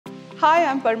Hi,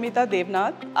 I'm Parmita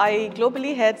Debnath. I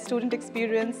globally head student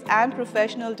experience and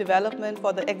professional development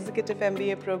for the Executive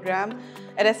MBA program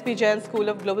at SP Jain School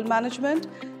of Global Management.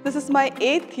 This is my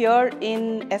 8th year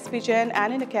in SP Jain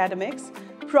and in academics.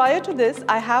 Prior to this,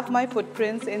 I have my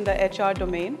footprints in the HR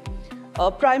domain,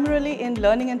 primarily in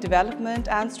learning and development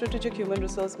and strategic human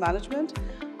resource management.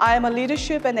 I am a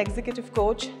leadership and executive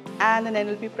coach and an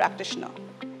NLP practitioner.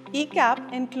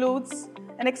 ECAP includes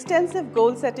an extensive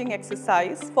goal-setting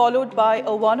exercise followed by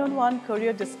a one-on-one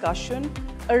career discussion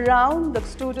around the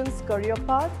student's career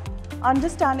path,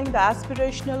 understanding the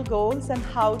aspirational goals and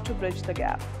how to bridge the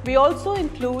gap. We also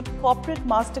include corporate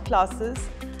masterclasses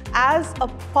as a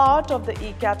part of the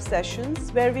ECAP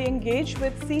sessions, where we engage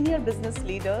with senior business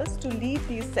leaders to lead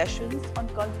these sessions on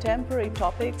contemporary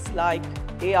topics like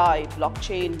AI,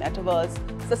 blockchain, metaverse,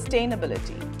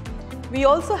 sustainability. We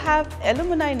also have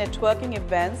alumni networking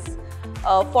events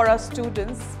for our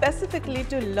students, specifically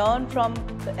to learn from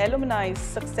the alumni's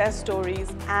success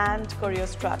stories and career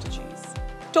strategies.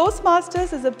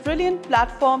 Toastmasters is a brilliant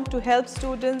platform to help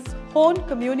students hone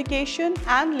communication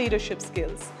and leadership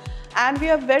skills. And we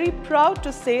are very proud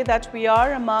to say that we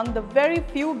are among the very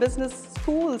few business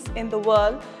schools in the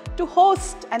world to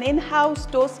host an in-house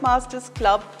Toastmasters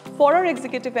club for our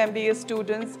Executive MBA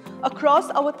students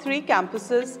across our 3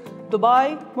 campuses,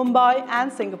 Dubai, Mumbai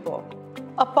and Singapore.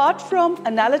 Apart from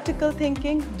analytical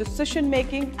thinking,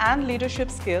 decision-making and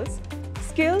leadership skills,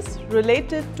 skills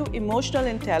related to emotional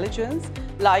intelligence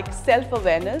like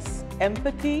self-awareness,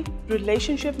 empathy,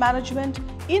 relationship management,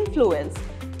 influence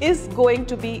is going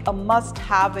to be a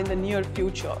must-have in the near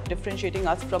future, differentiating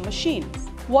us from machines.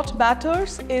 What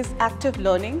matters is active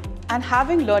learning and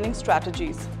having learning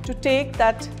strategies to take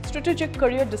that strategic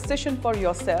career decision for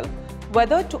yourself,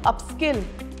 whether to upskill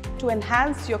to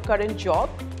enhance your current job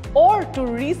or to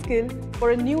reskill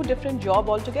for a new different job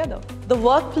altogether. The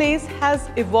workplace has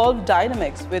evolved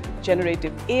dynamics with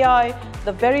generative AI,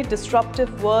 the very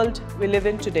disruptive world we live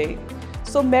in today.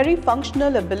 So mere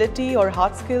functional ability or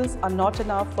hard skills are not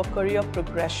enough for career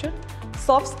progression.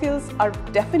 Soft skills are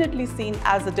definitely seen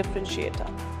as a differentiator.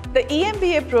 The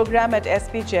EMBA program at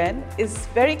SP Jain is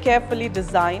very carefully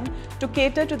designed to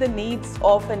cater to the needs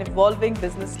of an evolving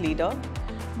business leader.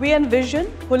 We envision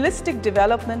holistic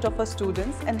development of our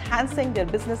students, enhancing their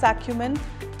business acumen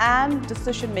and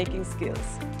decision-making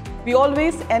skills. We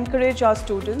always encourage our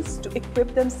students to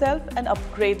equip themselves and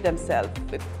upgrade themselves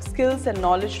with skills and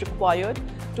knowledge required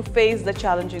to face the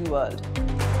challenging world.